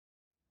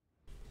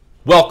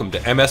Welcome to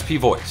MSP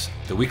Voice,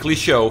 the weekly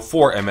show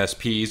for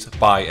MSPs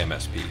by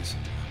MSPs.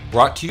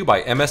 Brought to you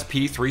by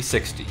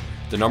MSP360,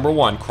 the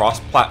 #1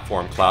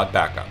 cross-platform cloud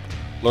backup.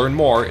 Learn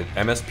more at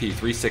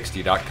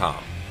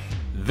MSP360.com.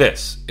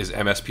 This is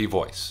MSP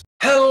Voice.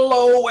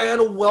 Hello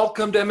and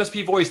welcome to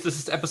MSP Voice. This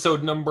is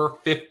episode number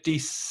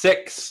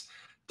 56.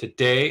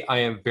 Today I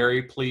am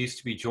very pleased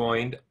to be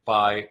joined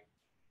by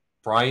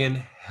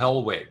Brian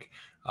Helwig,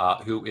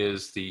 who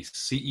is the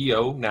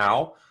CEO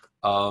now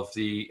of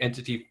the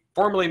entity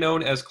formerly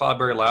known as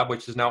CloudBerry Lab,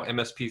 which is now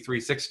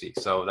MSP360.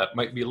 So that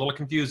might be a little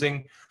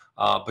confusing,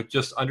 but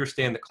just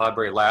understand that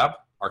CloudBerry Lab,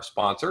 our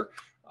sponsor,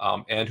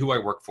 and who I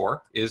work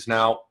for, is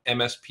now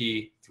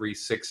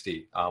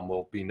MSP360.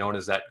 Will be known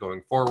as that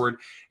going forward.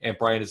 And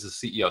Brian is the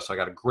CEO. So I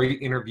got a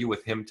great interview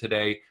with him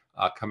today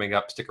coming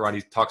up. Stick around.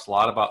 He talks a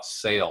lot about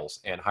sales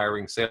and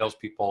hiring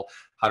salespeople,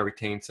 how to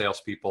retain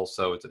salespeople.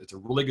 So it's a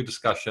really good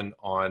discussion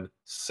on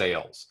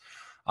sales.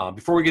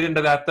 Before we get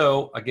into that,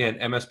 though, again,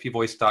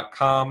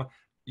 MSPvoice.com.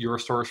 Your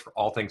source for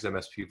all things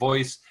MSP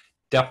Voice.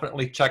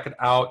 Definitely check it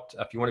out.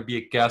 If you want to be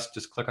a guest,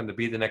 just click on to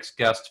be the next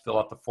guest, fill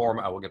out the form.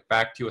 I will get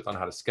back to you on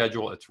how to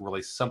schedule. It's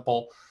really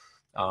simple.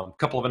 A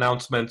couple of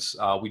announcements.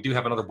 We do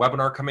have another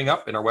webinar coming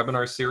up in our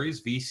webinar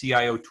series.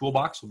 vCIO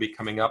Toolbox will be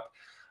coming up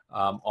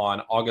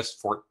on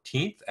August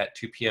 14th at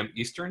 2 p.m.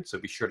 Eastern, so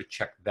be sure to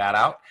check that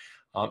out.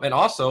 And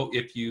also,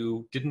 if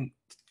you didn't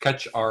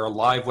catch our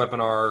live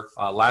webinar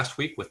last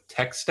week with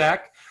Tech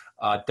Stack,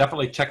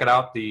 definitely check it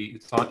out.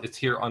 It's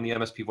here on the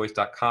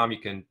MSPvoice.com. You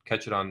can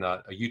catch it on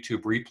a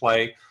YouTube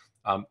replay.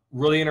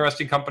 Really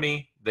interesting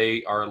company.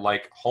 They are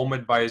like home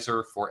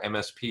advisor for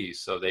MSPs.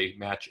 So they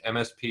match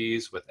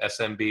MSPs with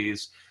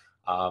SMBs.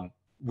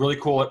 Really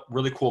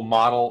cool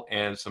model,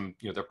 and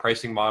their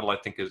pricing model I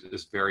think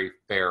is very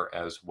fair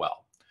as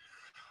well.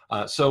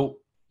 So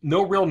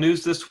no real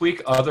news this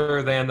week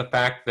other than the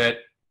fact that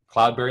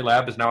CloudBerry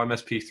Lab is now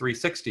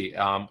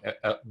MSP360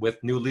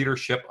 with new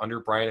leadership under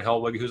Brian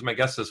Helwig, who's my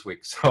guest this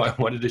week. So I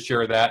wanted to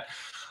share that.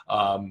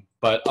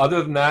 But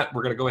other than that,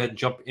 we're going to go ahead and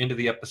jump into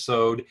the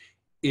episode.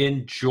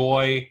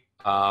 Enjoy.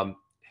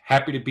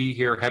 Happy to be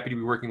here. Happy to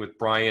be working with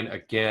Brian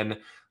again.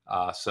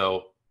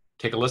 So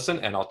take a listen,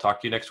 and I'll talk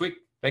to you next week.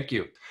 Thank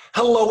you.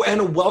 Hello,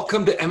 and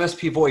welcome to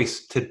MSP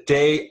Voice.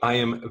 Today, I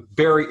am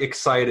very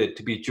excited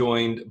to be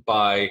joined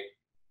by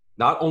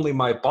not only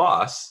my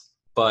boss,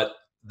 but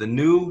the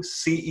new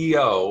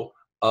CEO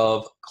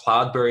of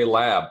CloudBerry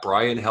Lab,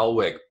 Brian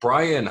Helwig.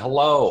 Brian,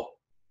 hello.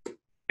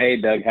 Hey,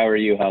 Doug. How are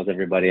you? How's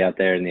everybody out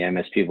there in the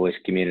MSP Voice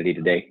community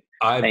today?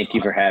 Thank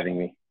you for having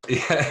me.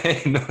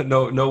 Yeah,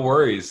 no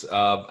worries.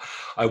 I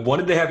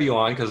wanted to have you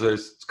on because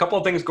there's a couple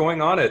of things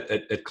going on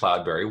at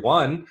CloudBerry.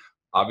 One,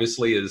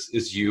 obviously,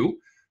 is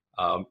you.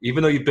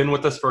 Even though you've been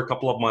with us for a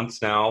couple of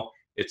months now,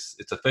 it's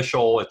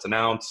official. It's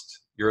announced.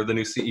 You're the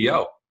new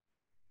CEO.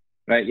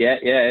 Right. Yeah.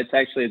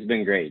 It's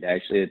been great.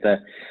 Actually, it's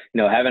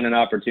having an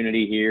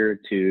opportunity here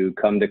to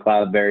come to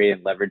CloudBerry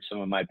and leverage some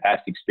of my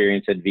past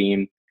experience at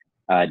Veeam,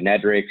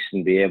 Nedrix,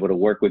 and be able to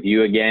work with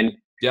you again.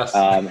 Yes.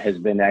 Has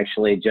been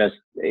actually just,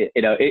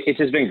 it's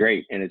just been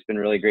great. And it's been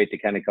really great to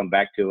kind of come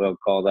back to what I'll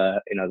call the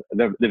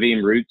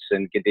Veeam roots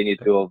and continue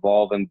to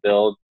evolve and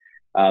build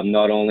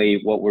not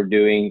only what we're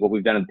doing, what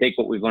we've done, and take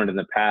what we've learned in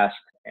the past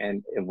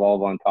and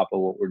evolve on top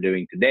of what we're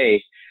doing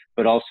today.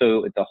 But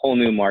also it's a whole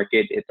new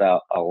market. It's a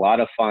lot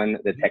of fun.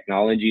 The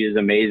technology is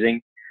amazing.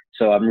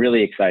 So I'm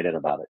really excited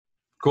about it.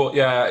 Cool.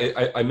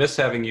 Yeah, I miss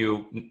having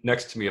you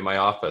next to me in my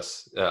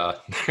office there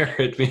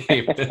at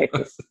Veeam.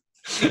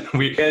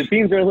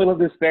 Teams are a little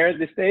disparate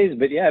these days,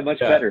 but yeah, much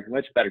better.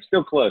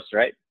 Still close,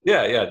 right?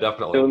 Yeah,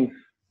 definitely.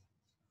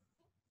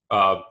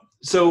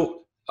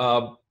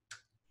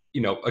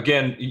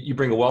 Again, you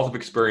bring a wealth of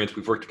experience.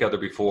 We've worked together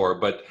before,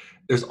 but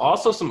there's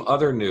also some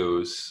other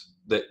news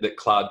that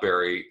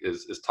CloudBerry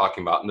is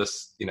talking about. And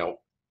this,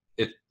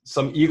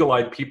 some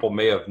eagle-eyed people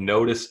may have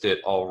noticed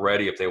it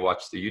already if they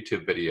watch the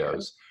YouTube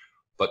videos,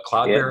 but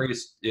CloudBerry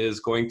is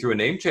going through a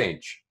name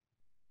change.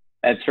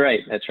 That's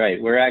right.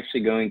 We're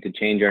actually going to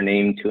change our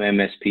name to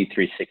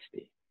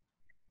MSP360.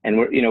 And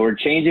we're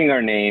changing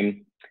our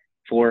name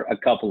for a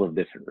couple of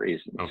different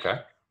reasons. Okay.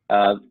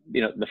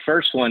 The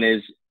first one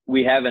is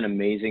we have an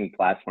amazing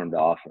platform to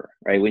offer,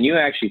 right? When you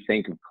actually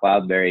think of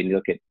CloudBerry and you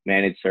look at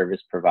managed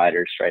service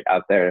providers right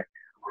out there,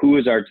 who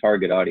is our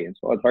target audience?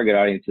 Well, our target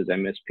audience is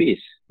MSPs,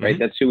 right?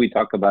 That's who we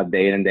talk about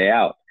day in and day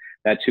out.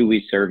 That's who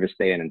we service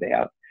day in and day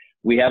out.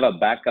 We have a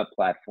backup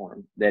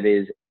platform that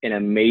is an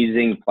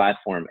amazing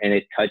platform, and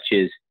it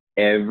touches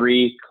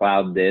every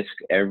cloud disk,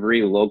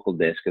 every local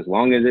disk. As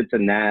long as it's a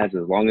NAS,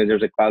 as long as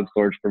there's a cloud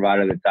storage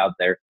provider that's out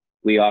there,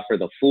 we offer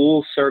the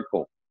full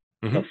circle,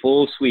 the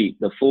full suite,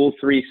 the full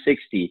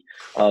 360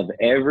 of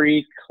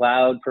every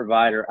cloud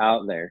provider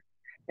out there.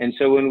 And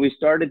so when we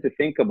started to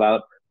think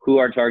about who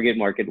our target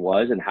market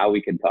was and how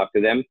we could talk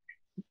to them,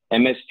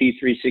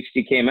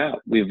 MSP360 came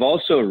out. We've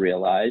also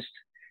realized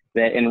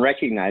that and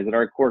recognized that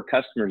our core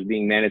customers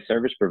being managed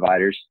service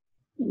providers,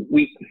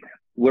 we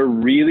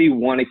really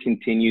want to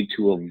continue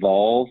to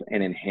evolve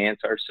and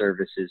enhance our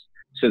services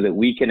so that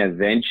we can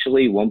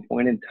eventually, one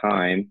point in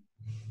time,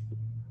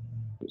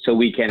 so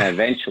we can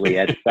eventually,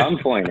 at some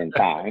point in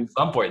time,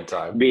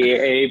 be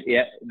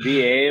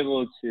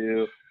able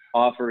to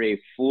offer a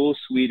full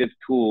suite of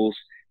tools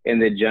in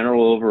the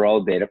general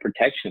overall data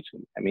protection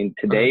suite. I mean,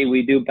 today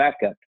we do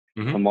backup.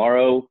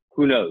 Tomorrow,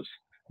 who knows?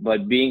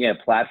 But being a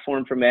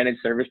platform for managed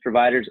service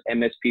providers,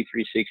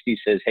 MSP360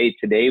 says, hey,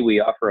 today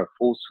we offer a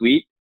full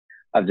suite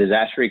of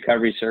disaster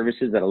recovery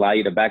services that allow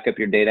you to back up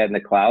your data in the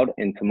cloud.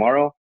 And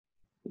tomorrow,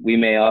 we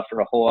may offer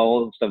a whole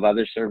host of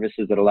other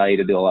services that allow you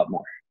to do a lot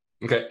more.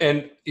 Okay.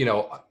 And,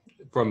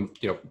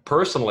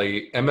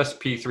 personally,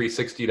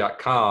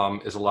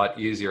 MSP360.com is a lot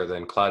easier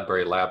than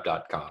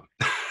CloudBerryLab.com.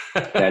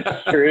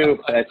 That's true.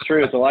 That's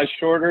true. It's a lot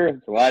shorter.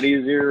 It's a lot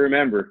easier to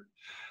remember.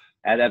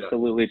 That's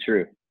absolutely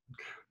true.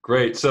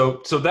 Great.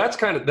 So that's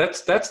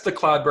the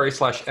CloudBerry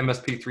 /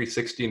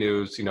 MSP360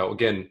 news.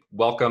 Again,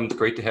 welcome. It's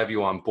great to have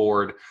you on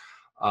board.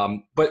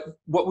 But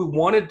what we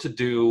wanted to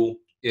do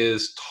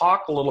is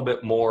talk a little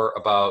bit more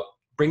about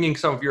bringing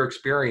some of your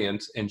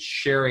experience and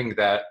sharing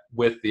that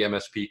with the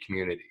MSP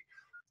community.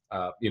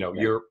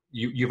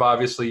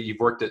 You've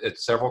worked at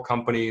several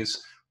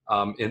companies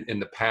in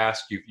the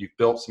past. You've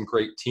built some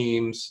great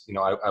teams.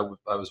 I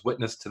was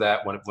witness to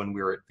that when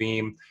we were at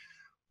Veeam.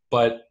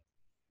 But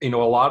a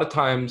lot of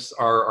times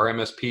our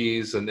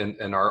MSPs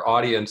and our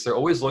audience, they're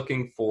always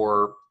looking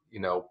for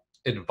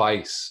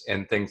advice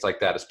and things like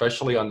that,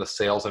 especially on the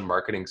sales and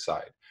marketing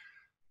side.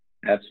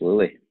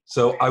 Absolutely.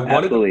 So I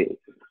wanted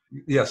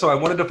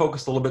to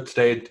focus a little bit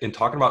today in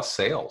talking about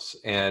sales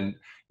and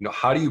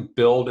how do you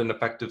build an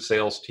effective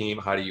sales team?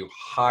 How do you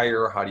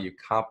hire? How do you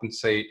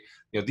compensate?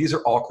 These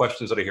are all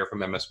questions that I hear from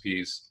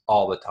MSPs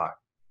all the time.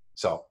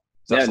 So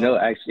thank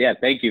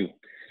you.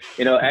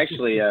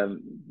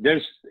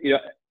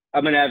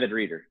 I'm an avid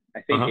reader.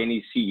 I think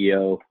any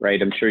CEO, right?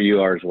 I'm sure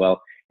you are as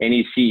well.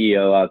 Any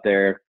CEO out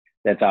there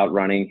that's out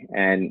running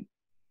and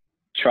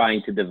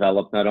trying to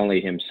develop not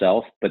only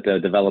himself, but to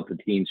develop the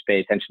teams,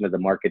 pay attention to the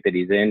market that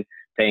he's in,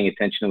 paying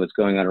attention to what's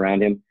going on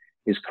around him,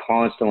 is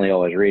constantly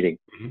always reading.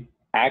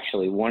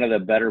 Actually, one of the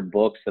better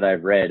books that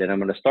I've read, and I'm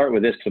going to start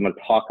with this because I'm going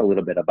to talk a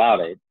little bit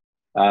about it,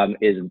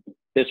 is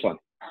this one,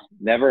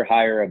 Never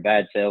Hire a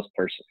Bad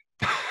Salesperson.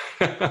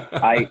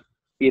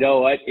 You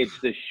know what? It's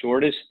the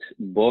shortest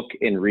book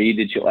and read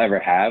that you'll ever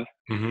have.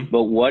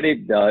 But what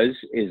it does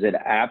is it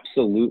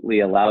absolutely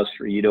allows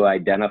for you to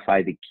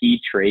identify the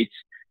key traits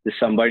for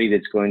somebody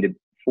that's going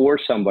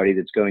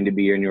to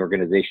be in your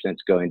organization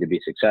that's going to be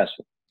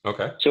successful.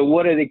 Okay. So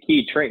what are the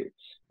key traits,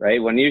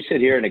 right? When you sit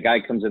here and a guy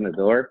comes in the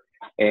door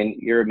and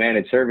you're a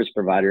managed service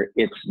provider,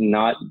 it's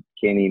not,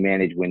 can he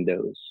manage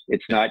Windows?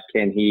 It's not,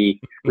 can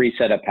he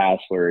reset a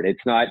password?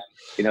 It's not,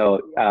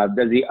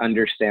 does he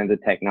understand the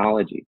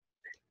technology?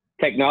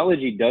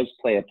 Technology does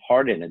play a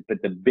part in it,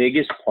 but the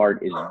biggest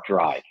part is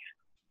drive.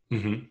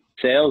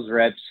 Sales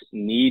reps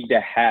need to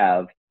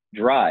have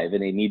drive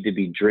and they need to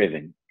be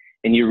driven.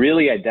 And you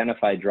really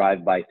identify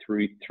drive by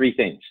three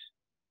things.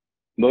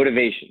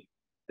 Motivation.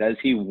 Does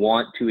he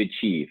want to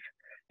achieve?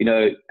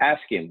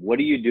 Ask him, what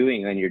are you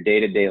doing on your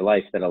day-to-day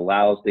life that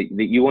allows that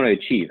you want to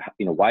achieve?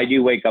 Why do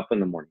you wake up in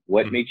the morning?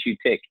 What makes you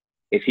tick?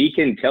 If he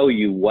can tell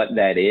you what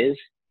that is,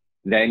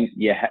 then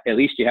at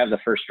least you have the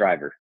first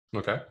driver.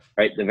 Okay.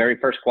 Right. The very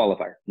first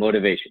qualifier,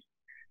 motivation.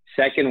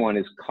 Second one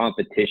is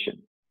competition.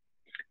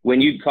 When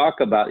you talk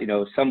about,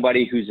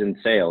 somebody who's in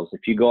sales,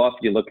 if you go off,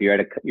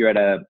 you're at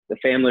a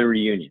family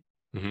reunion,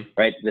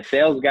 right? The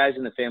sales guys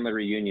in the family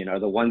reunion are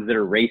the ones that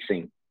are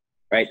racing,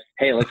 right?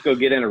 Hey, let's go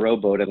get in a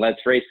rowboat and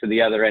let's race to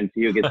the other end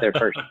so you get there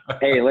first.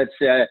 Hey, let's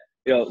have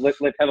a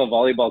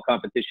volleyball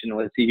competition and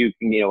let's see who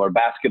can, or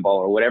basketball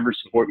or whatever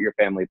sport your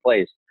family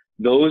plays.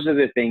 Those are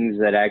the things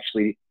that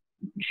actually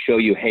show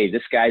you, hey,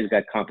 this guy's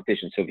got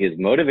competition. So if he has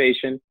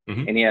motivation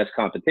and he has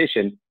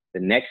competition, the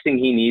next thing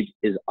he needs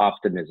is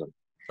optimism.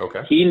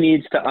 Okay. He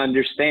needs to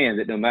understand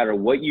that no matter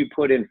what you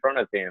put in front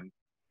of him,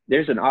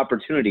 there's an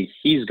opportunity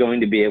he's going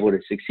to be able to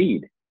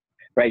succeed,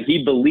 right?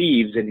 He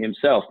believes in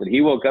himself that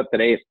he woke up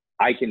today,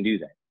 I can do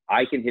that.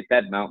 I can hit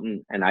that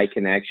mountain and I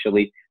can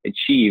actually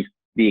achieve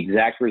the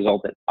exact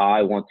result that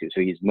I want to.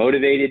 So he's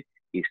motivated,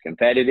 he's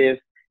competitive,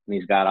 and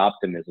he's got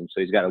optimism. So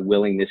he's got a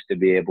willingness to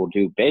be able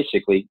to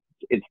basically,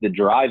 it's the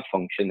drive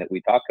function that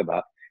we talk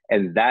about,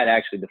 and that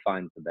actually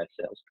defines the best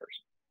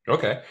salesperson.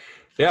 Okay.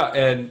 Yeah.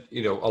 And,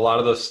 a lot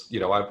of those,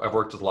 I've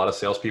worked with a lot of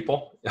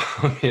salespeople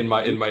in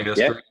my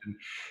history.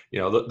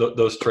 Yeah. And,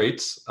 those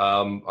traits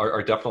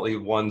are definitely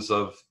ones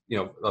of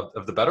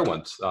the better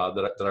ones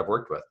that I've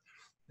worked with.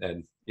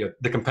 And,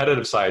 the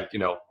competitive side,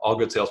 all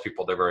good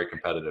salespeople, they're very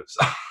competitive.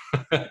 So.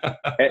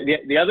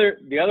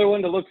 The other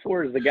one to look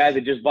for is the guy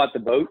that just bought the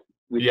boat.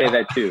 We say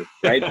that too,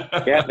 right?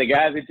 Yeah, the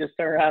guy that just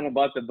turned around and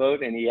bought the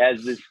boat and he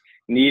has this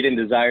need and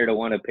desire to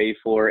want to pay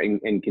for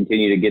and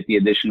continue to get the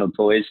additional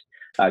toys.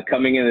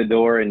 Coming in the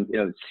door and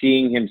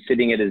seeing him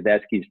sitting at his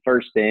desk, he's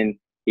first in,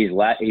 he's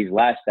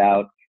last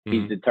out.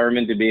 He's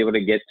determined to be able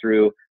to get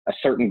through a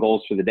certain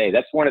goals for the day.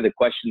 That's one of the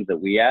questions that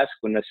we ask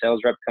when the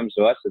sales rep comes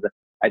to us. Is that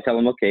I tell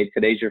them, okay,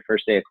 today's your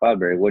first day at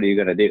CloudBerry. What are you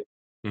going to do?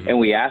 And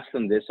we ask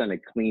them this on a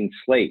clean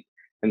slate.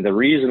 And the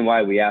reason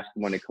why we ask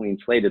them on a clean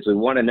slate is we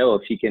want to know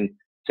if he can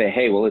say,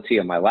 hey, well, let's see,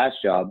 on my last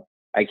job,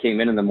 I came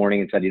in the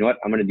morning and said, you know what,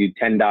 I'm going to do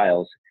 10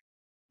 dials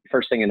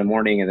first thing in the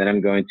morning, and then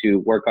I'm going to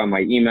work on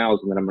my emails,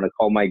 and then I'm going to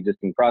call my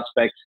existing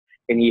prospects.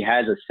 And he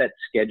has a set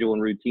schedule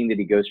and routine that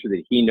he goes through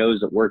that he knows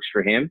that works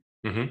for him.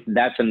 Mm-hmm.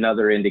 That's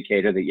another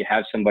indicator that you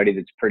have somebody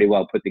that's pretty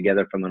well put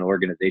together from an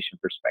organization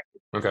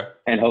perspective. Okay.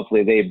 And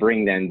hopefully they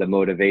bring then the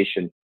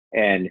motivation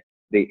and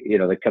the,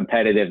 the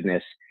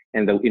competitiveness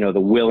and the, the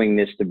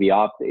willingness to be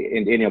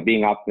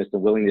being optimistic, the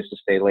willingness to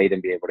stay late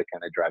and be able to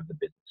kind of drive the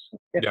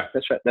business. Yeah.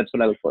 That's right. That's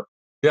what I look for.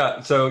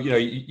 Yeah. So,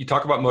 you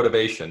talk about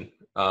motivation,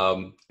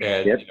 and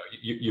Yep.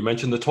 you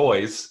mentioned the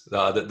toys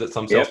that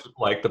some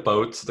salespeople like, the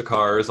boats, the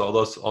cars, all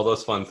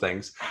those fun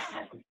things.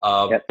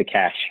 The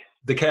cash.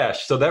 The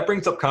cash. So that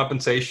brings up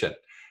compensation.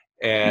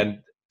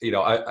 And,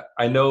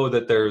 I know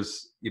that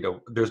there's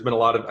been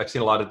I've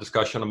seen a lot of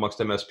discussion amongst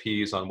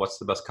MSPs on what's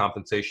the best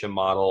compensation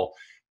model.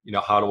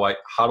 How do I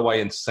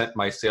incent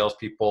my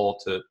salespeople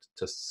to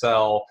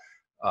sell,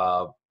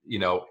 and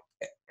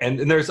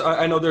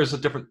I know there's a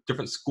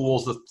different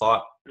schools of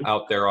thought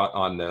out there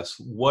on this.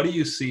 What do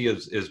you see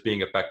as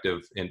being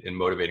effective in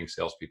motivating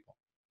salespeople?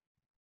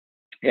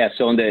 Yeah.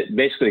 So on the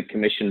basically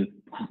commission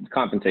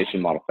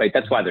compensation model, right?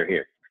 That's why they're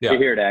here. Yeah. They're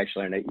here to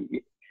actually learn.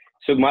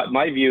 So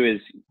my view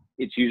is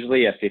it's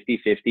usually a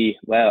 50-50.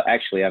 Well,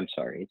 actually, I'm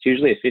sorry. It's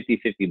usually a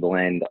 50-50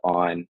 blend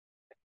on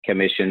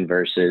commission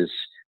versus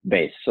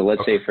base. So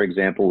let's say, for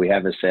example, we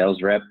have a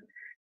sales rep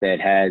that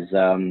has,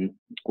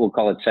 we'll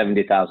call it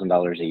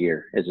 $70,000 a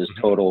year as his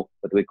total,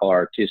 what we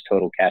call his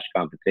total cash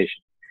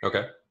compensation.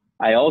 Okay.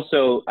 I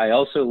also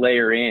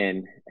layer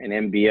in an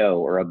MBO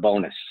or a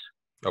bonus.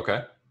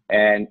 Okay.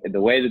 And the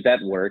way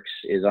that works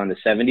is on the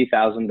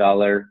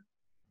 $70,000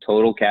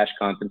 total cash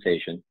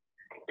compensation,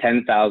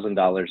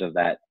 $10,000 of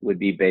that would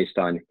be based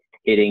on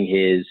hitting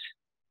his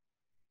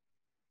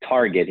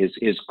target,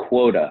 his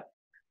quota.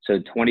 So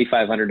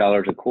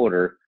 $2,500 a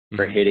quarter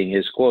for hitting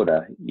his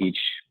quota each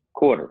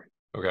quarter.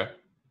 Okay.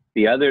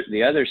 The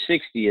other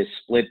 60 is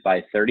split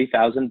by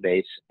 30,000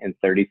 base and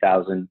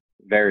 30,000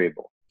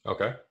 variable.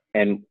 Okay.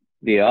 And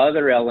the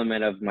other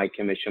element of my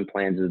commission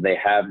plans is they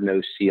have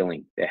no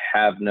ceiling. They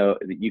have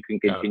you can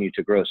continue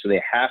to grow. So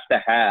they have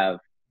to have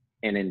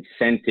an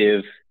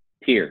incentive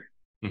tier.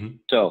 Mm-hmm.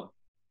 So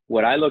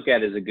what I look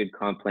at as a good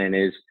comp plan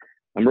is,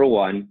 number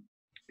one,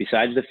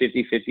 besides the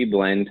 50-50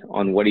 blend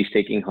on what he's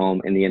taking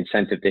home and the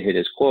incentive to hit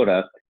his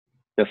quota,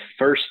 the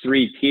first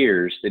 3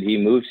 tiers that he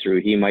moves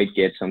through, he might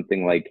get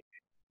something like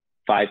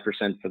 5%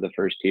 for the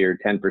first tier,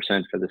 10%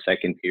 for the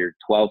second tier,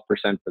 12%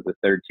 for the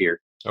third tier.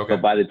 Okay.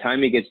 But by the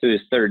time he gets to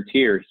his third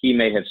tier, he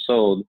may have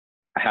sold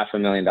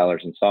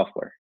 $500,000 in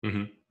software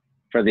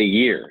for the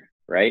year,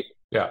 right?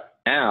 Yeah.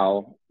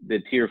 Now the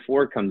tier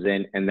 4 comes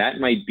in, and that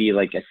might be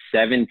like a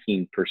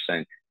 17%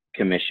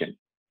 commission.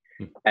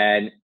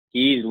 And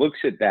he looks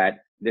at that.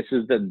 This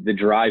is the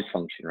drive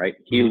function, right?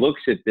 He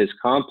looks at this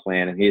comp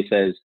plan and he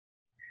says,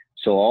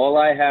 so all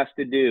I have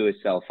to do is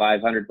sell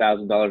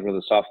 $500,000 worth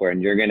of software,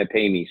 and you're going to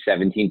pay me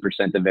 17%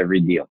 of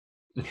every deal.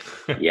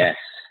 Yes.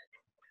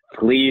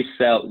 Please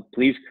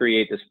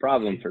create this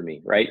problem for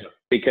me, right?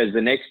 Because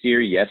the next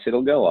year, yes,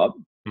 it'll go up,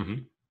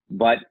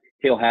 but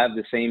he'll have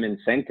the same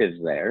incentives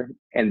there.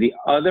 And the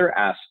other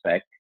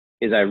aspect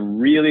is I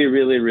really,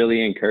 really,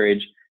 really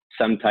encourage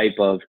some type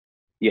of,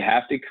 you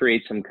have to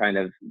create some kind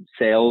of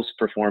sales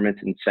performance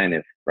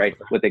incentive, right?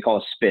 What they call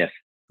a SPIF,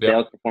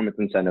 Sales Performance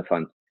Incentive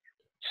Fund.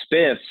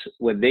 SPIFs,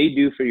 what they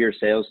do for your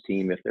sales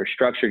team, if they're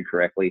structured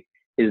correctly,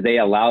 is they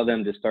allow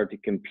them to start to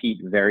compete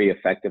very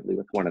effectively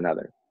with one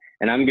another.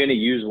 And I'm going to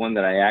use one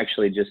that I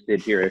actually just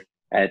did here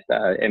at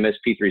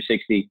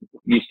MSP360,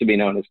 used to be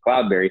known as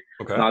CloudBerry,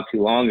 not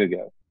too long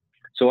ago.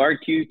 So our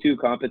Q2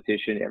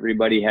 competition,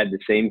 everybody had the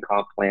same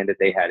comp plan that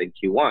they had in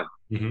Q1.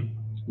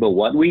 But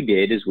what we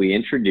did is we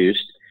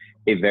introduced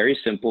a very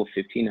simple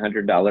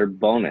 $1,500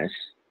 bonus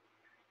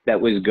that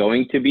was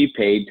going to be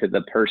paid to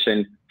the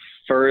person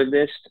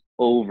furthest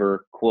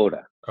over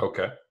quota.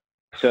 Okay.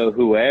 So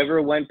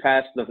whoever went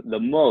past the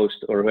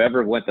most, or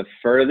whoever went the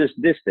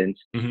furthest distance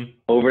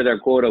over their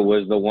quota,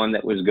 was the one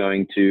that was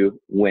going to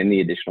win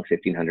the additional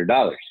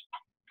 $1,500.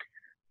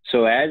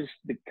 So as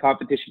the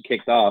competition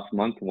kicked off,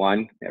 month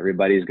 1,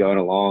 everybody's going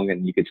along,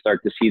 and you could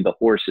start to see the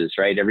horses,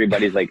 right?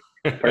 Everybody's like,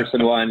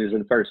 person 1 is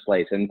in first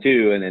place, and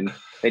 2, and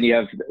then you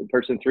have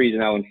person 3 is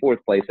now in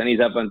 4th place, and he's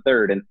up on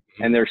 3rd,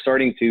 and they're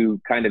starting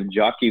to kind of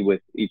jockey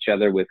with each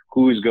other with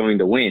who's going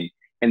to win.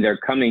 And they're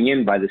coming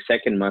in by the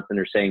 2nd month, and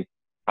they're saying,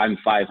 I'm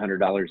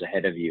 $500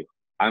 ahead of you.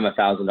 I'm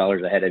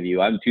 $1,000 ahead of you.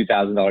 I'm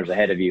 $2,000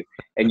 ahead of you.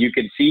 And you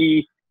could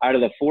see out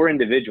of the 4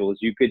 individuals,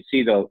 you could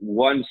see the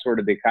one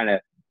started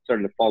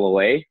to fall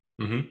away,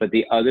 but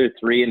the other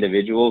 3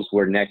 individuals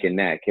were neck and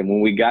neck. And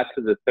when we got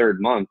to the 3rd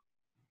month,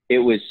 it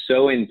was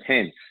so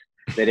intense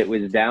that it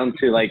was down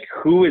to like,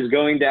 who is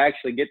going to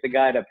actually get the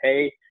guy to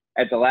pay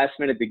at the last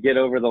minute to get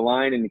over the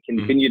line and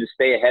continue to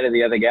stay ahead of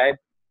the other guy.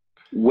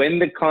 When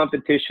the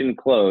competition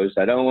closed,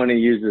 I don't want to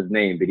use his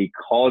name, but he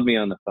called me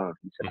on the phone.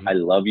 He said, I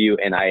love you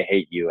and I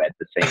hate you at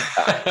the same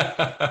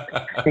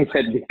time. He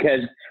said,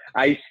 because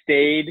I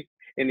stayed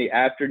in the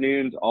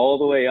afternoons all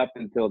the way up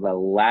until the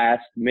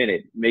last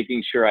minute,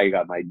 making sure I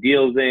got my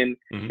deals in,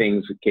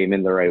 things came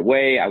in the right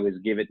way.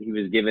 He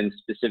was given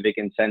specific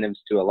incentives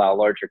to allow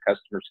larger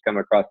customers to come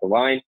across the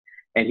line.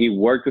 And he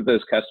worked with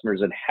those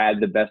customers and had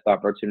the best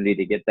opportunity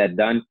to get that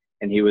done.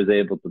 And he was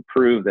able to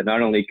prove that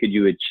not only could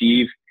you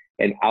achieve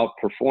and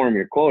outperform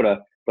your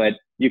quota, but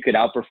you could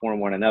outperform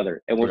one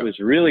another. And what was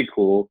really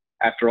cool,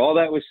 after all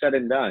that was said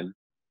and done,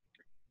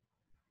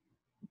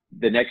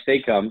 the next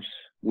day comes,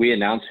 we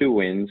announce who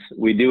wins.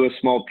 We do a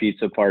small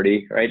pizza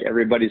party, right?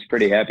 Everybody's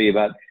pretty happy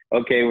about,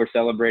 okay, we're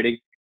celebrating.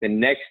 The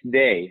next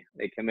day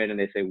they come in and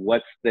they say,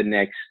 what's the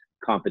next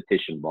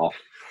competition ball?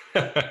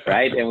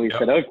 Right? And we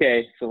said,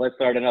 okay, so let's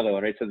start another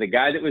one, right? So the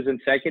guy that was in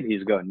second,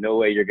 he's going, no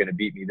way you're going to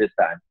beat me this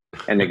time.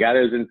 And the guy that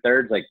was in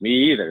third's like,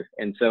 me either.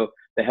 And so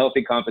the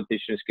healthy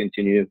competition is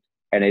continued,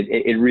 and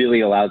it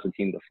really allows the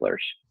team to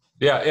flourish.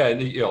 Yeah,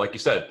 and like you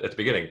said at the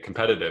beginning,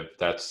 competitive.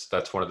 That's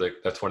one of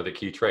the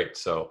key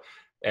traits. So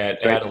add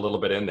a little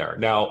bit in there.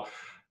 Now,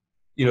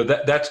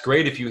 that's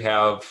great if you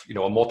have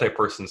a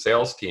multi-person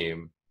sales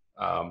team.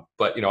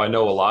 But I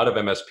know a lot of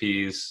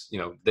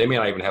MSPs, they may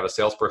not even have a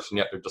salesperson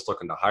yet. They're just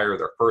looking to hire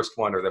their first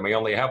one, or they may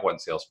only have one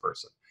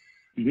salesperson.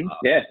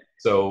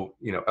 So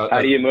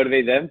how do you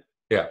motivate them?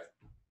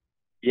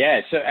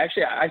 Yeah. So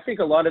actually, I think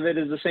a lot of it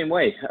is the same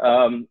way.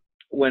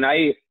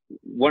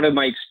 One of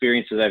my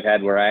experiences I've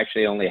had where I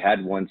actually only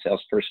had one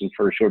salesperson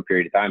for a short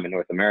period of time in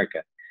North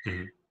America.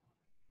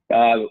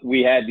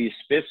 We had these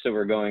spiffs that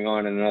were going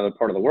on in another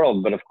part of the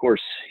world, but of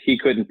course he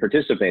couldn't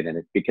participate in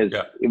it because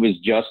it was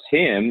just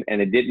him,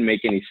 and it didn't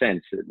make any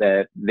sense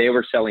that they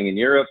were selling in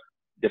Europe,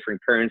 different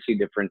currency,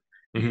 different,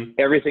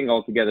 everything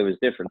altogether was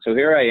different. So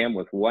here I am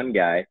with one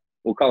guy,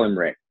 we'll call him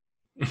Ray.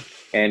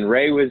 And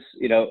Ray was,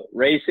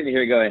 Ray's sitting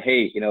here going,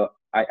 hey,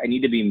 I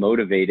need to be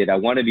motivated. I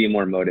want to be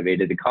more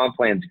motivated. The comp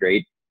plan's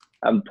great.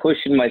 I'm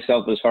pushing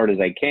myself as hard as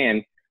I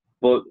can.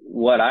 But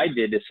what I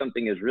did is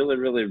something is really,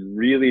 really,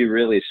 really,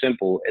 really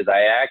simple, is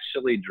I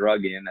actually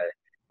drug in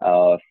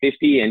a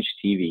 50-inch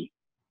TV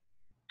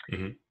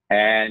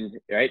and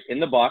right in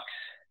the box,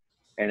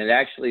 and it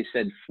actually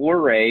said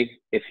for Ray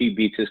if he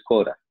beats his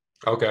quota.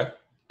 Okay.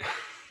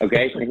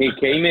 And he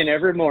came in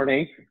every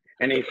morning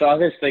and he saw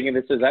this thing and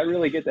it says, I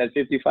really get that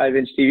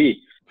 55-inch TV.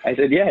 I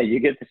said, yeah, you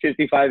get the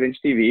 55-inch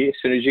TV as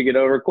soon as you get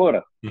over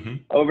quota.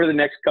 Over the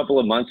next couple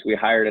of months, we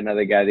hired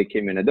another guy that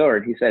came in the door,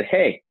 and he said,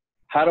 hey,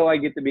 how do I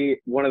get to be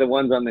one of the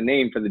ones on the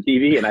name for the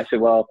TV? And I said,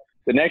 well,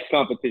 the next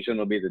competition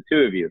will be the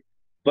two of you.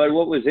 But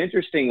what was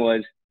interesting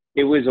was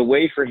it was a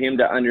way for him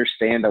to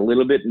understand a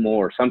little bit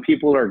more. Some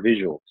people are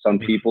visual. Some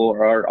people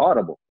are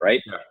audible,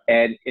 right?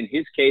 And in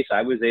his case,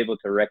 I was able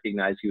to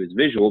recognize he was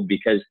visual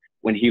because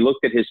when he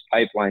looked at his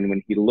pipeline,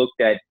 when he looked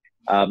at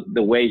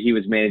the way he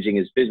was managing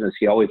his business,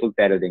 he always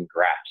looked at it in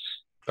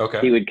graphs.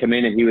 He would come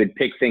in and he would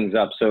pick things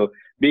up. So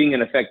being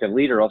an effective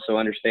leader also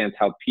understands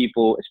how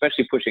people,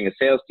 especially pushing a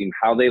sales team,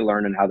 how they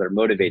learn and how they're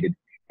motivated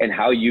and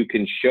how you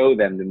can show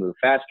them to move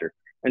faster.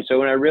 And so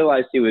when I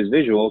realized he was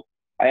visual,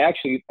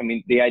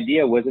 the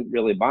idea wasn't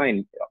really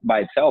by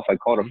itself. I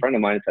called a friend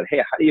of mine and said, hey,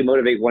 how do you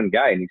motivate one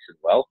guy? And he said,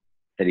 well,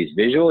 that he's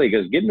visual. He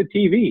goes, give him a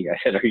TV. I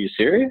said, are you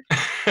serious?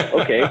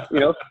 Okay.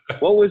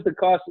 What was the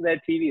cost of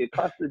that TV? The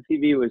cost of the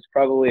TV was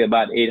probably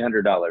about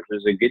 $800. It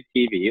was a good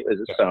TV. It was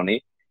a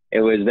Sony. It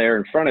was there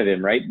in front of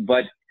him, right?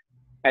 But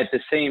at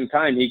the same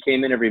time, he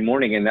came in every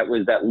morning, and that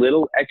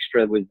little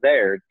extra was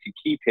there to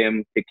keep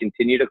him to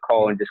continue to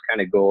call and just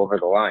kind of go over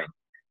the line.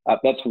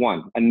 That's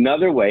one.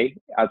 Another way,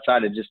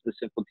 outside of just the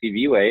simple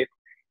TV way,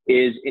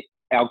 is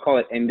I'll call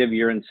it end of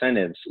year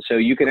incentives. So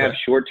you can have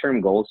short-term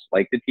goals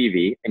like the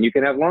TV, and you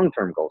can have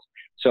long-term goals.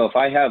 So if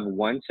I have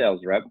one sales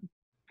rep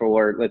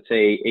for, let's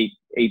say,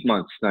 8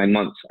 months, 9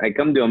 months, I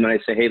come to him and I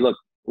say, hey, look,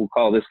 we'll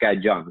call this guy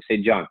John. I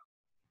say, John,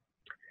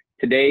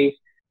 today,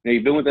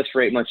 you've been with us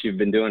for 8 months. You've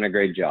been doing a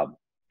great job.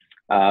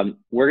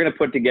 We're going to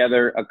put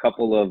together a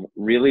couple of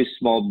really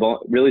small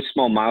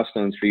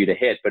milestones for you to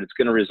hit, but it's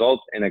going to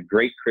result in a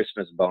great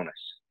Christmas bonus,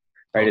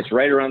 right? It's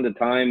right around the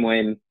time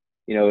when,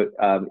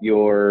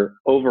 your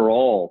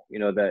overall,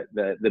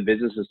 the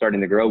business is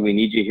starting to grow. We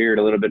need you here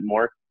a little bit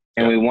more,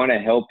 and we want to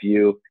help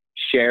you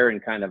share in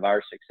kind of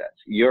our success.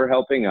 You're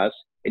helping us.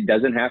 It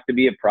doesn't have to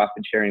be a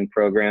profit sharing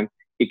program.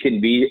 It can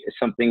be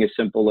something as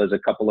simple as a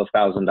couple of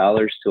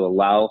 $1,000s to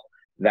allow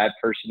that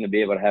person to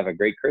be able to have a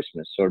great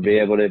Christmas, or be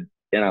able to,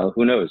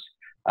 who knows?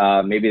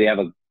 Maybe they have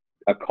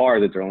a car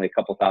that they're only a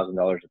couple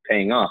 $1,000s of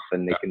paying off,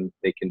 and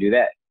they can do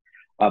that.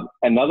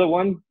 Another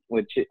one,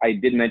 which I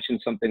did mention,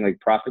 something like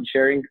profit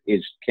sharing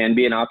can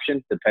be an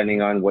option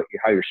depending on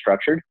how you're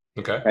structured.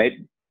 Right.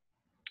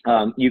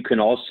 You can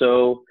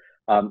also,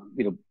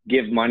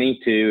 give money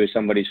to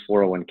somebody's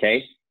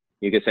 401k.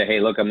 You could say, hey,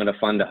 look, I'm going to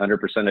fund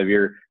 100% of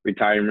your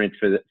retirement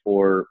put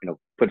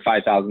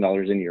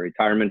 $5,000 in your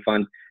retirement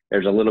fund.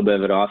 There's a little bit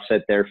of an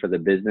offset there for the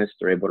business.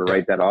 They're able to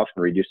write that off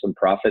and reduce some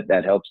profit.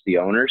 That helps the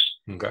owners,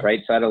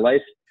 right side of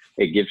life.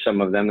 It gives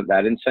some of them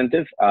that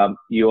incentive.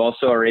 You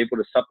also are able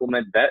to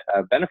supplement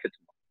benefits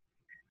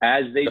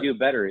as they do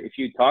better. If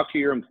you talk to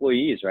your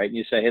employees, right, and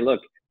you say, hey,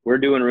 look, we're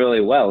doing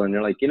really well. And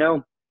they're like,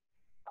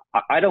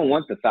 I don't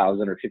want the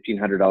 $1,000 or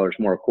 $1,500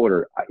 more a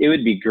quarter. It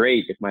would be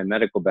great if my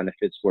medical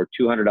benefits were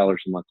 $200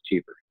 a month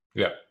cheaper.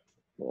 Yeah.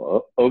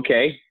 Well,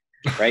 okay,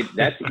 right?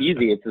 That's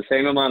easy. It's the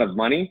same amount of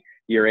money.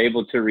 You're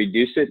able to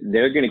reduce it.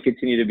 They're going to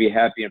continue to be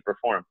happy and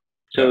perform.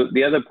 So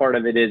the other part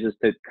of it is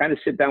to kind of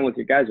sit down with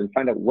your guys and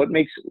find out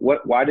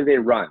why do they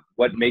run?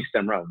 What makes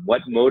them run?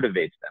 What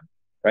motivates them,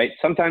 right?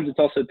 Sometimes it's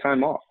also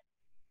time off.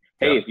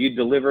 Hey, if you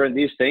deliver on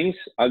these things,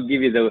 I'll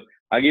give you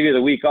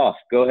the week off.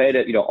 Go ahead,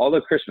 all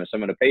the Christmas. I'm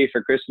going to pay you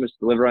for Christmas,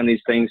 deliver on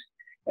these things.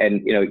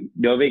 And,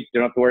 don't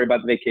have to worry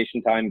about the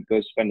vacation time.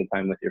 Go spend the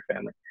time with your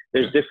family.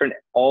 There's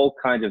all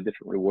kinds of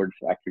different reward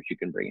factors you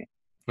can bring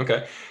in.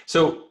 Okay.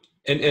 So,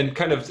 and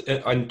kind of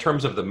in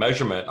terms of the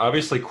measurement,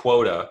 obviously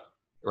quota,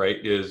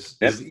 right, is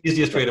the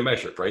easiest way to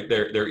measure it, right?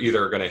 They're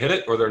either going to hit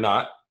it or they're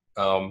not.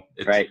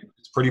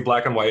 It's pretty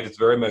black and white. It's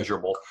very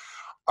measurable.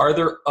 Are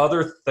there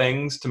other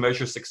things to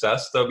measure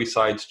success, though,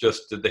 besides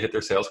just did they hit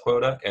their sales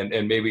quota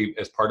and maybe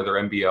as part of their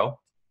MBO?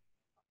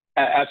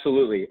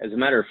 Absolutely. As a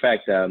matter of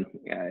fact,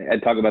 I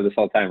talk about this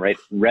all the time, right?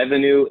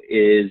 Revenue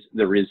is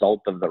the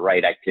result of the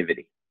right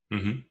activity.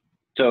 Mm-hmm.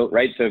 So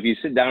if you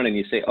sit down and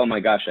you say, oh my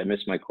gosh, I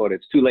missed my quota,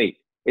 it's too late.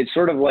 It's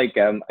sort of like,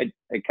 I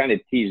kind of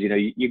tease,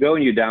 you go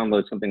and you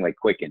download something like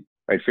Quicken,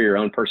 right, for your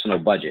own personal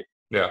budget.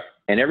 Yeah.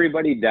 And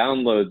everybody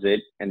downloads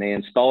it and they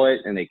install it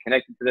and they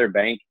connect it to their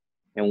bank.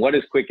 And what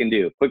does Quicken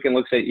do? Quicken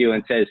looks at you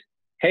and says,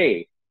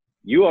 hey,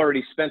 you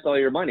already spent all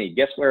your money.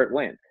 Guess where it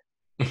went?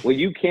 Well,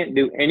 you can't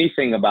do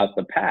anything about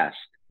the past,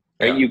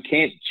 right? Yeah. You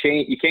can't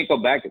change. You can't go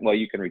back. Well,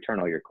 you can return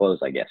all your clothes,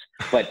 I guess.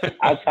 But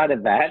outside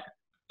of that,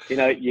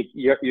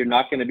 you're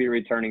not going to be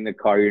returning the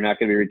car. You're not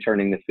going to be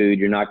returning the food.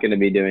 You're not going to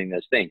be doing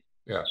those things.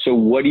 Yeah. So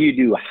what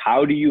do?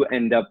 How do you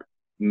end up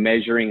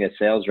measuring a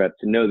sales rep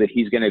to know that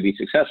he's going to be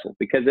successful?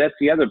 Because that's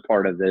the other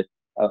part of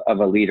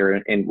a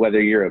leader. And whether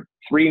you're a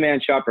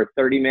 3-man shop or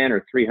 30-man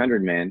or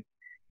 300-man,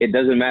 it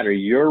doesn't matter.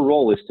 Your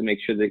role is to make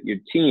sure that your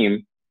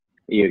team,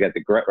 you got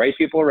the right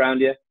people around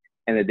you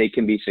and that they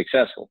can be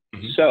successful.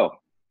 Mm-hmm. So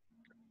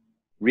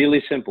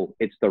really simple.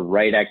 It's the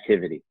right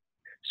activity.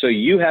 So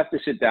you have to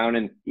sit down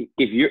and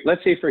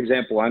let's say, for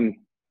example, I'm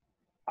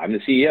the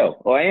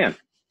CEO. Oh, I am.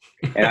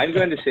 And I'm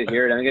going to sit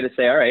here and I'm going to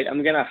say, all right,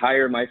 I'm going to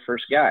hire my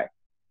first guy,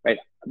 right?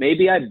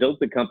 Maybe I built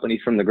the company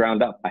from the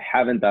ground up. I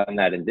haven't done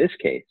that in this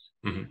case,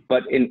 mm-hmm.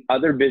 but in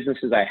other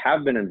businesses I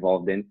have been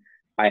involved in,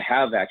 I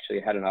have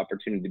actually had an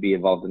opportunity to be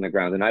involved in the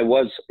ground. And I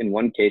was, in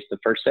one case, the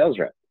first sales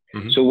rep.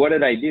 Mm-hmm. So what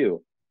did I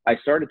do? I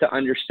started to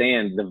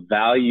understand the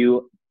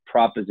value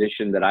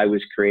proposition that I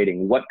was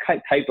creating. What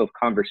type of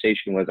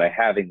conversation was I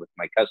having with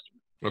my customer?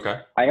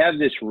 Okay. I have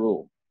this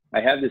rule.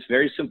 I have this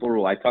very simple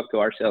rule. I talk to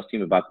our sales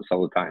team about this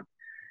all the time.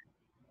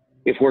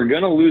 If we're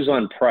going to lose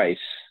on price,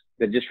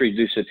 then just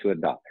reduce it to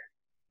 $1.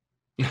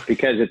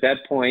 Because at that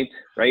point,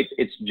 right,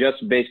 it's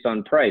just based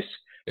on price.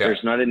 Yeah.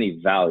 There's not any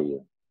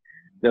value.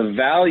 The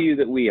value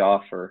that we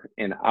offer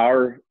in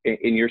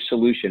your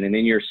solution and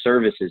in your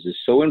services is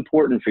so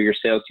important for your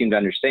sales team to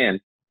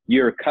understand.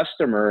 Your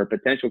customer or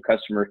potential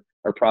customer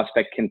or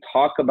prospect can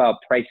talk about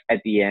price at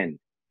the end.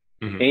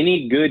 Mm-hmm.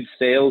 Any good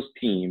sales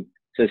team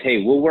says,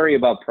 hey, we'll worry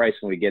about price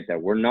when we get there.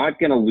 We're not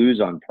going to lose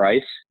on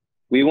price.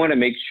 We want to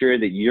make sure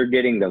that you're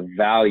getting the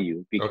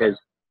value because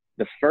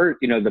the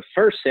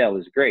first sale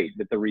is great,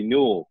 but the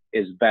renewal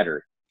is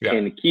better. Yeah.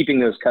 And keeping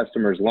those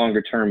customers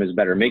longer term is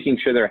better, making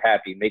sure they're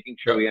happy, making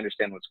sure we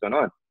understand what's going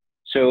on.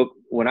 So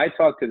when I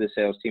talk to the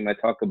sales team, I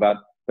talk about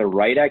the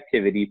right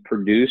activity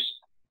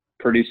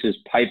produces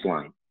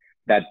pipeline.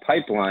 That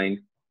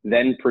pipeline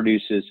then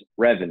produces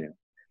revenue.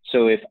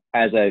 So if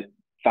as a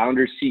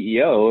founder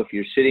CEO, if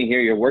you're sitting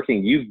here, you're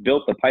working, you've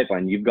built the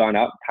pipeline, you've gone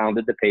out,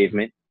 pounded the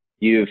pavement,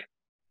 you've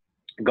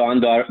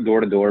gone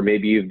door to door,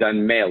 maybe you've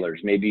done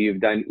mailers, maybe you've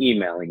done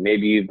emailing,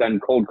 maybe you've done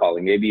cold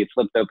calling, maybe you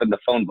flipped open the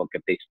phone book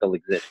if they still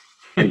exist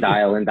and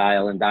dial and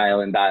dial and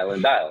dial and dial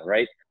and dial,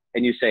 right?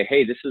 And you say,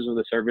 hey, this is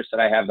the service that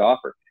I have to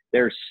offer.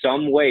 There's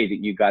some way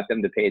that you got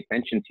them to pay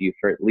attention to you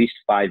for at least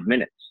 5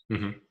 minutes.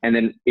 Mm-hmm. And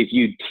then if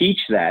you teach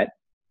that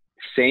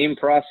same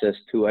process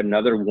to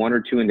another 1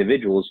 or 2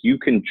 individuals, you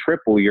can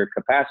triple your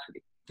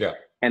capacity. Yeah.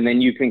 And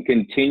then you can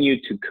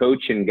continue to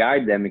coach and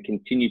guide them and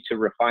continue to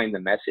refine the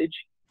message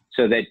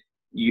so that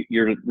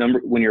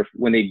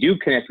when they do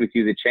connect with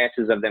you, the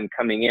chances of them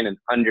coming in and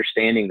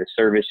understanding the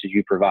services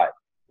you provide,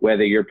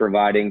 whether you're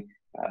providing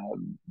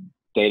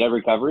data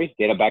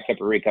backup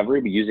and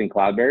recovery, but using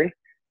CloudBerry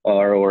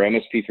or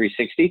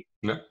MSP360,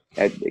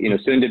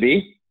 soon to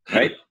be,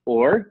 right?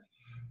 Or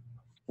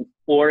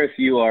if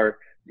you are,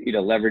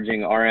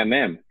 leveraging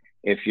RMM,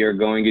 if you're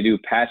going to do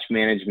patch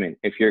management,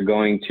 if you're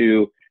going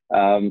to,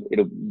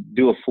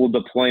 do a full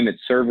deployment,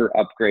 server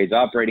upgrades,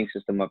 operating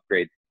system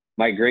upgrades,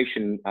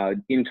 migration,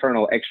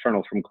 internal,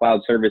 external from cloud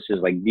services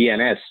like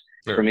DNS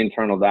from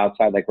internal to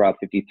outside like Route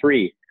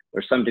 53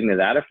 or something to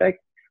that effect.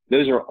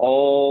 Those are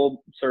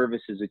all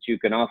services that you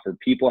can offer.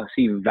 People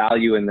see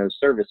value in those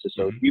services.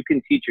 So if you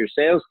can teach your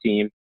sales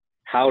team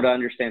how to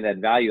understand that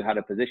value, how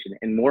to position,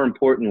 and more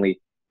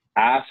importantly,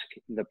 ask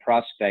the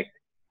prospect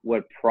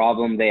what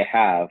problem they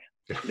have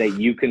that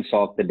you can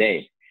solve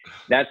today.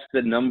 That's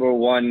the number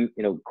one,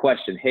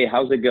 question. Hey,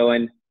 how's it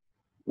going?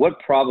 What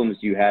problems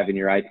do you have in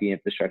your IT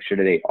infrastructure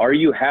today? Are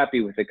you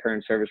happy with the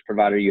current service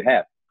provider you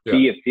have? Yeah. Do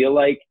you feel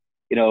like,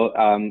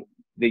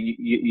 that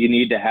you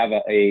need to have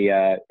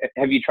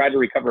have you tried to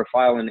recover a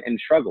file and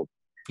struggled?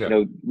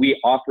 Yeah. We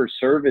offer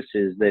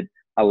services that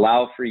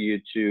allow for you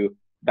to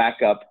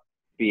back up,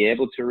 be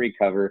able to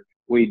recover.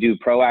 We do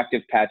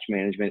proactive patch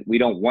management. We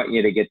don't want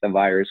you to get the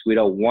virus. We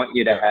don't want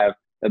you to have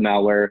the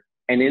malware.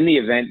 And in the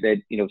event that,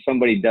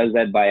 somebody does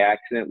that by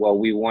accident, well,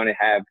 we want to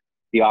have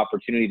the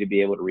opportunity to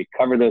be able to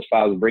recover those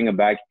files, bring them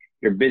back.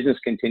 Your business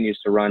continues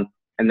to run,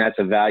 and that's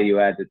a value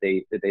add that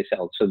they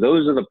sell. So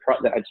those are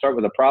I'd start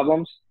with the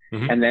problems,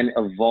 and then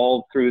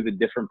evolve through the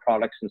different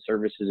products and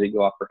services that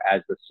you offer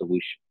as the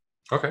solution.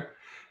 Okay.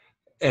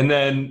 And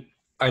then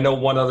I know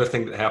one other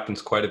thing that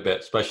happens quite a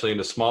bit, especially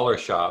in a smaller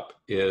shop,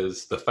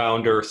 is the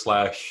founder /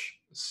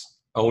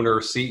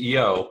 owner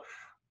CEO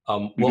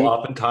will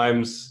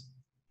oftentimes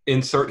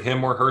insert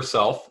him or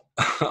herself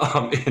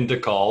into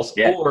calls,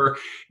 or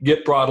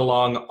get brought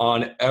along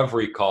on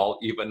every call,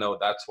 even though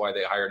that's why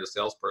they hired a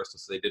salesperson,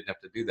 so they didn't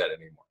have to do that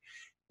anymore.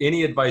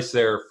 Any advice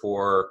there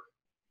for,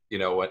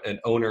 an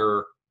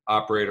owner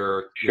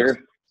operator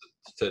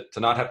to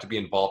not have to be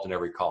involved in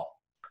every call?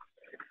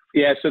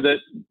 Yeah. So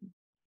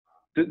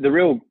the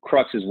real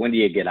crux is, when do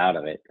you get out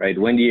of it, right?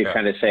 When do you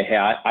kind of say, hey,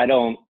 I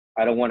don't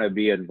want to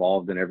be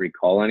involved in every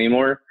call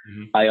anymore.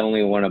 I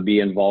only want to be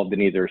involved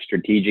in either a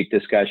strategic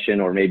discussion,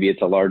 or maybe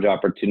it's a large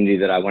opportunity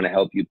that I want to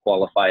help you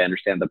qualify,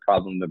 understand the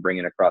problem, and bring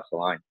it across the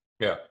line.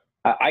 Yeah.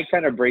 I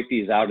kind of break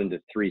these out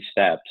into 3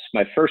 steps.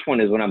 My first one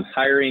is when I'm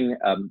hiring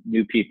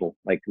new people,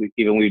 like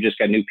we've just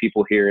got new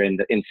people here in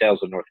sales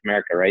in North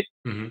America, right?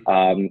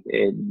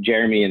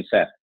 Jeremy and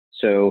Seth.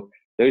 So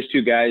those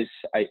 2 guys,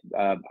 I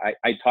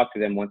talk to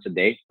them once a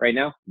day right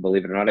now.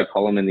 Believe it or not, I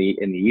call them in the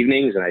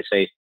evenings, and I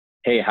say,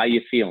 hey, how you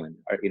feeling?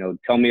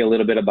 Tell me a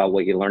little bit about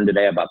what you learned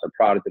today about the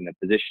product and the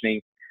positioning.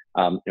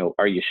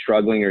 Are you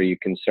struggling? Are you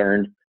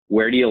concerned?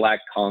 Where do you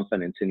lack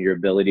confidence in your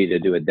ability to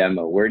do a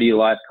demo? Where do you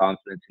lack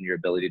confidence in your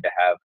ability to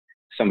have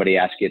somebody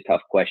ask you a tough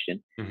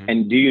question?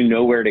 And do you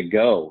know where to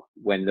go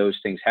when those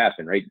things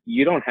happen, right?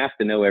 You don't have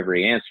to know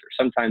every answer.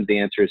 Sometimes the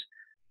answer is,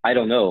 I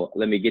don't know.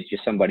 Let me get you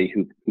somebody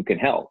who can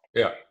help,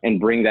 and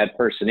bring that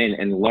person in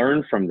and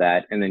learn from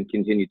that, and then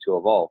continue to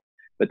evolve.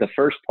 But the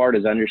first part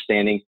is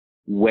understanding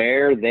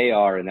where they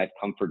are in that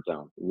comfort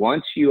zone.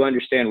 Once you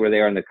understand where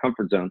they are in the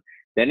comfort zone,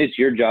 then it's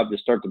your job to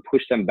start to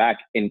push them back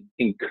and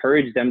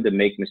encourage them to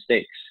make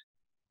mistakes.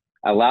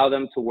 Allow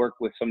them to work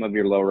with some of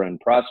your lower end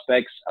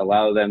prospects,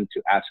 allow them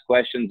to ask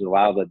questions,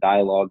 allow the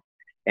dialogue,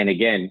 and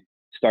again,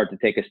 start to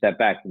take a step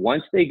back.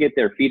 Once they get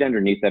their feet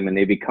underneath them and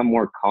they become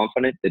more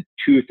confident, the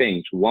 2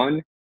 things: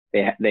 one,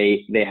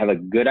 they have a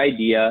good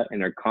idea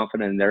and are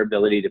confident in their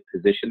ability to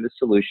position the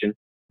solution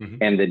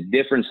and the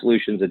different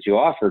solutions that you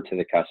offer to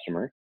the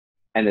customer.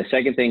 And the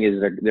second thing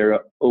is they're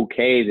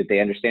okay that they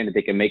understand that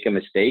they can make a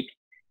mistake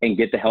and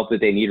get the help that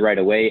they need right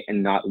away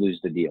and not lose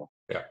the deal.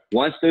 Yeah.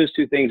 Once those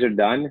 2 things are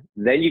done,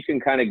 then you can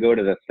kind of go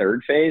to the 3rd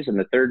phase. And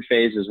the 3rd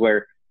phase is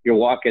where you're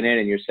walking in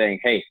and you're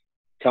saying, hey,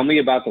 tell me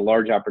about the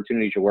large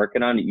opportunities you're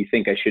working on that you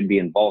think I should be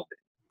involved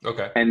in.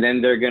 Okay. And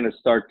then they're going to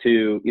start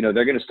to,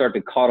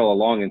 coddle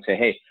along and say,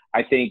 hey,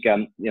 I think,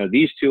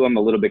 these 2 I'm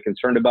a little bit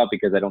concerned about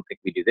because I don't think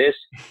we do this.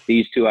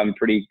 These 2 I'm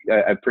pretty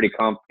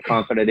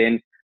confident in,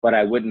 but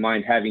I wouldn't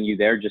mind having you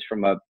there just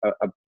from a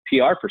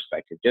PR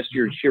perspective, just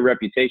your sheer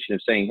reputation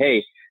of saying,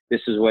 hey,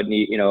 this is what,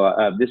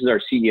 this is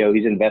our CEO.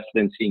 He's invested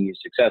in seeing you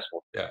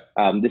successful. Yeah.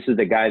 This is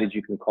the guy that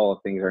you can call if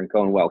things aren't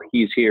going well.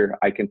 He's here.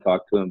 I can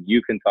talk to him.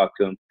 You can talk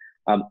to him.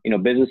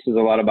 Business is a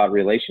lot about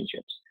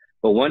relationships.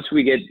 But once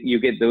you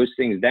get those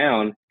things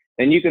down,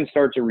 then you can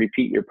start to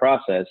repeat your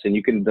process, and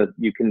you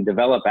can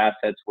develop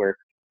assets where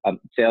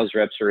sales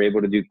reps are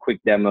able to do quick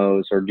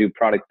demos or do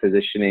product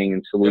positioning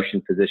and solution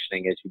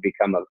positioning as you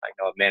become a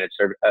managed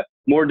service, a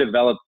more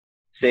developed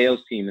sales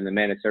team in the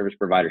managed service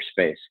provider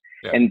space.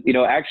 Yeah. And,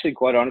 actually,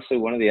 quite honestly,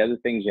 one of the other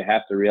things you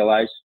have to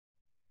realize,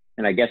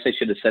 and I guess I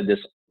should have said this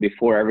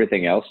before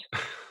everything else,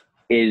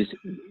 is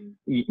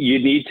you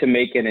need to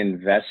make an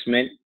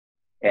investment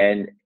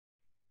and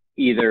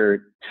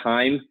either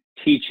time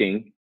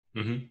teaching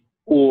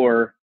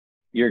or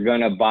you're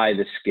going to buy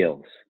the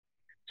skills.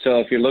 So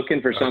if you're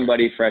looking for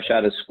somebody fresh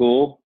out of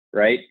school,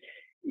 right,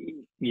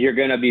 you're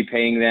going to be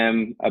paying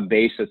them a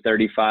base of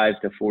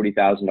 $35,000 to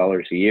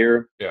 $40,000 a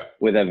year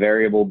with a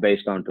variable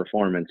based on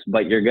performance.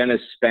 But you're going to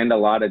spend a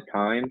lot of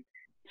time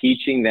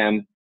teaching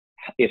them,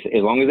 as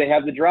long as they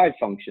have the drive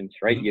functions,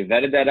 right? You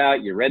vetted that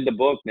out. You read the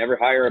book, Never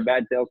Hire a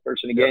Bad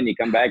Salesperson Again. You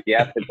come back, you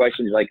ask the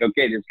questions, you're like,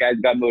 okay, this guy's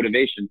got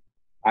motivation.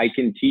 I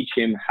can teach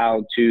him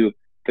how to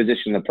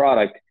position the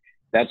product.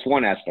 That's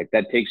one aspect.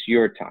 That takes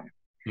your time.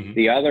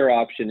 The other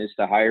option is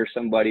to hire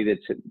somebody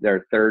that's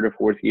their 3rd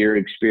or 4th year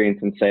experience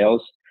in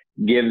sales.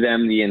 Give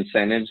them the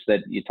incentives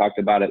that we talked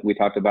about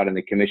in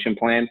the commission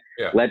plan.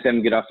 Let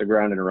them get off the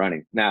ground and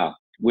running. Now,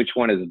 which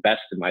one is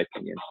best in my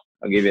opinion?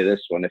 I'll give you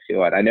this one if you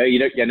want. I know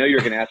you're going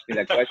to ask me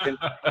that question,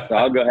 so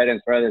I'll go ahead and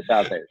throw this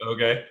out there.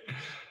 Okay.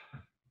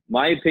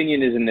 My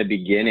opinion is in the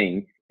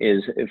beginning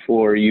is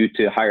for you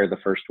to hire the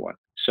first one.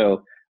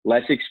 So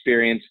less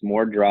experience,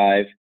 more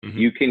drive.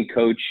 You can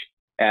coach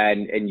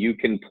and you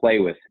can play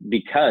with,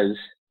 because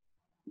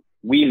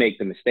we make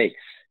the mistakes.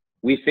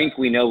 We think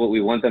we know what we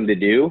want them to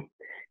do.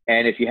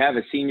 And if you have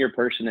a senior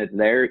person that's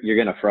there, you're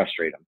going to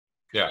frustrate them.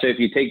 Yeah. So if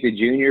you take the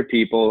junior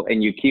people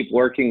and you keep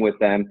working with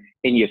them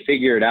and you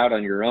figure it out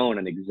on your own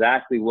and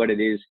exactly what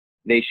it is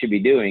they should be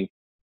doing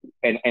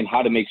and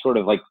how to make sort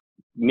of like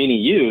mini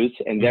yous,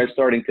 and they're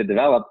starting to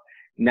develop,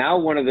 now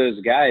one of those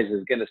guys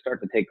is going to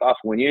start to take off.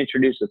 When you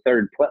introduce a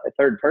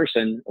third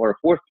person or a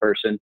fourth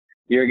person,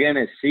 you're going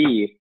to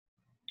see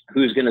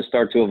who's going to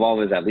start to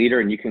evolve as that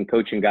leader, and you can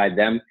coach and guide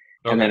them.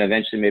 And then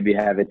eventually maybe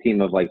have a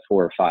team of like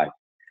 4 or 5.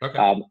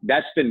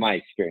 That's been my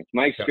experience.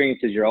 My experience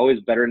is you're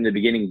always better in the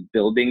beginning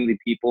building the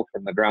people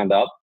from the ground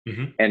up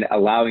and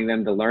allowing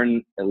them to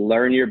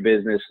learn your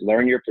business,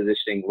 learn your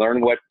positioning,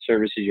 learn what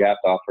services you have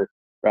to offer,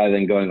 rather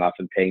than going off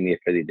and paying me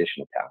for the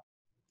additional talent.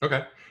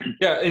 Okay.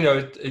 Yeah. You know,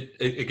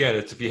 again,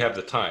 it's if you have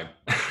the time,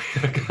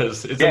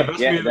 because it's an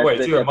investment either way.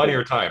 It's either money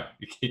or time.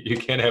 You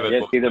can't have it.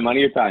 It's either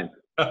money or time.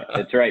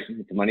 That's right.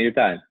 It's money or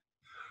time.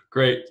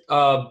 Great.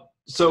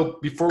 So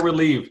before we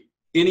leave,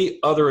 any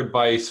other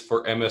advice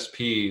for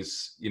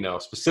MSPs, you know,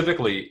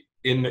 specifically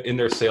in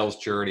their sales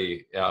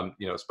journey,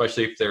 you know,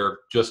 especially if they're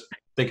just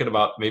thinking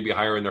about maybe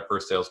hiring their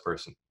first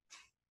salesperson?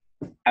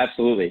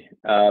 Absolutely.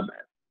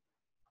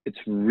 It's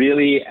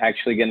really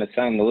actually going to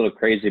sound a little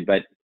crazy,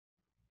 but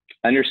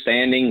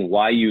understanding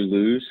why you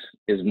lose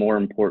is more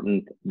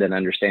important than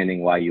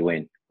understanding why you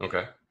win.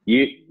 Okay.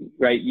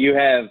 You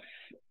have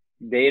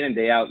day in and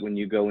day out when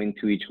you go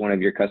into each one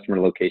of your customer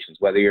locations,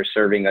 whether you're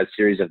serving a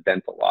series of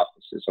dental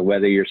offices or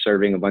whether you're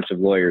serving a bunch of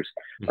lawyers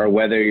or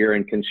whether you're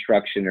in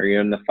construction or you're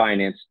in the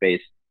finance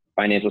space,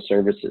 financial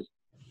services.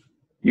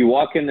 You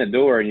walk in the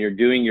door and you're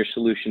doing your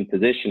solution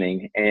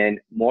positioning, and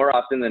more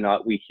often than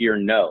not, we hear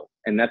no.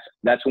 And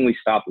that's when we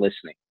stop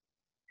listening.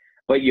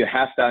 But you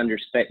have to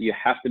understand, you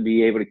have to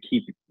be able to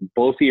keep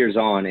both ears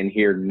on and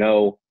hear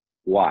no,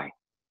 why?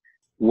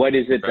 What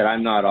is it that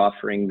I'm not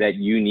offering that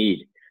you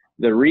need?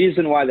 The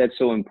reason why that's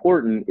so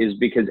important is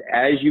because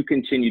as you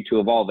continue to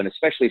evolve, and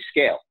especially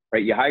scale,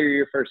 right? You hire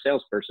your first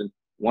salesperson,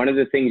 one of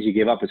the things you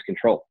give up is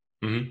control.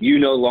 You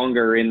no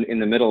longer in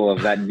the middle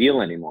of that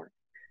deal anymore.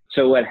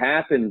 So what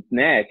happens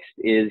next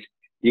is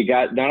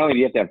not only do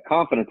you have to have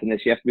confidence in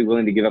this, you have to be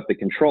willing to give up the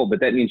control, but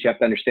that means you have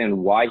to understand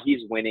why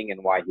he's winning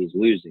and why he's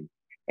losing.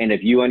 And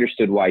if you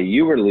understood why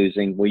you were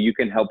losing, well, you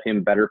can help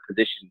him better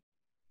position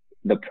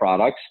the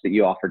products that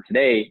you offer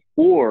today,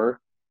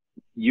 or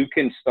you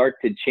can start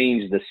to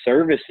change the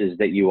services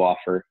that you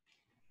offer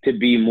to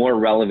be more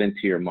relevant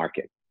to your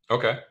market.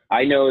 Okay.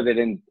 I know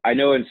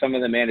in some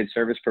of the managed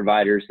service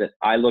providers that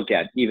I look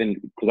at, even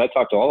because I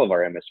talk to all of our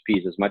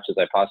MSPs as much as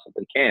I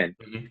possibly can.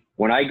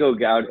 When I go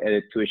out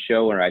to a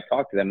show or I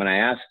talk to them and I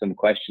ask them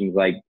questions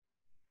like,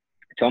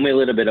 tell me a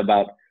little bit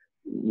about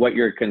what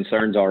your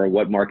concerns are or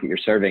what market you're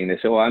serving. And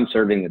they say, well, I'm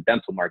serving the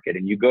dental market.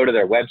 And you go to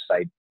their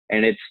website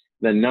and it's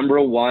the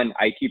 #1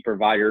 IT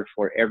provider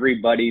for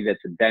everybody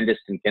that's a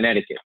dentist in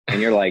Connecticut. And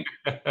you're like,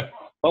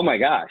 oh my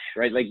gosh,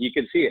 right? Like you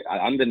can see it.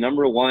 I'm the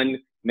 #1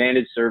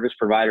 managed service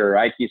provider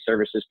or IT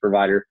services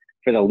provider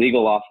for the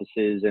legal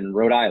offices in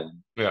Rhode Island.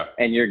 Yeah.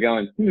 And you're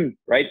going,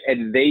 right?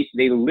 And they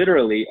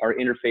literally are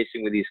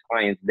interfacing with these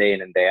clients day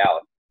in and day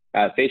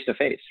out, face to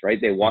face, right?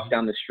 They walk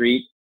down the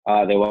street,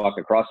 they walk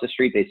across the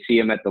street, they see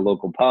them at the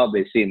local pub,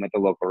 they see them at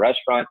the local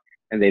restaurant,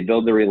 and they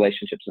build the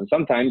relationships. And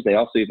sometimes they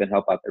also even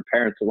help out their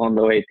parents along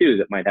the way too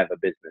that might have a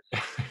business.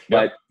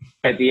 But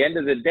at the end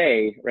of the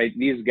day, right,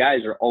 these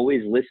guys are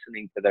always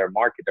listening to their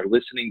market. They're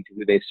listening to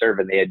who they serve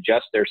and they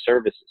adjust their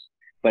services.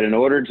 But in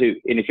order to,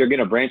 and if you're going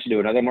to branch into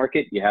another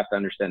market, you have to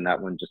understand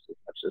that one just as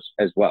much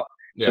as well.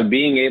 Yeah. So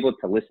being able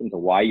to listen to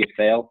why you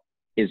fail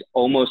is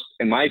almost,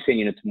 in my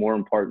opinion, it's more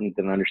important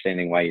than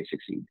understanding why you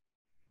succeed.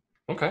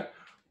 Okay.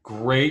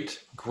 Great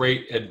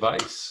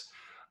advice.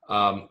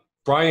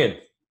 Brian,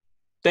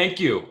 thank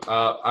you.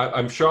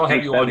 I'm sure I'll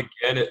have you on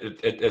again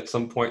at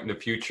some point in the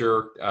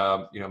future.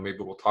 Maybe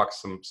we'll talk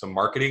some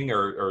marketing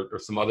or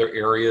some other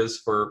areas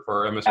for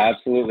MSP.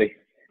 Absolutely.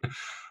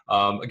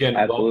 Again,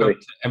 welcome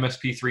to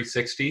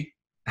MSP360.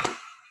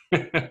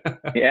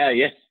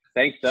 Yeah.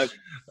 Thanks, Doug.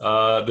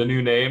 The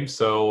new name.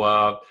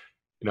 So,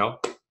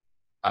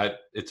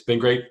 it's been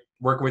great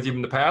working with you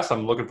in the past.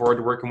 I'm looking forward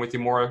to working with you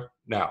more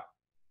now.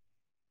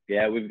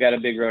 Yeah, we've got a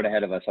big road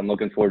ahead of us. I'm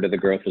looking forward to the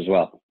growth as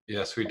well.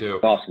 Yes, we do.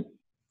 Awesome.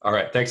 All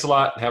right. Thanks a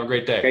lot. Have a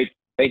great day. Great.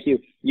 Thank you.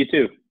 You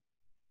too.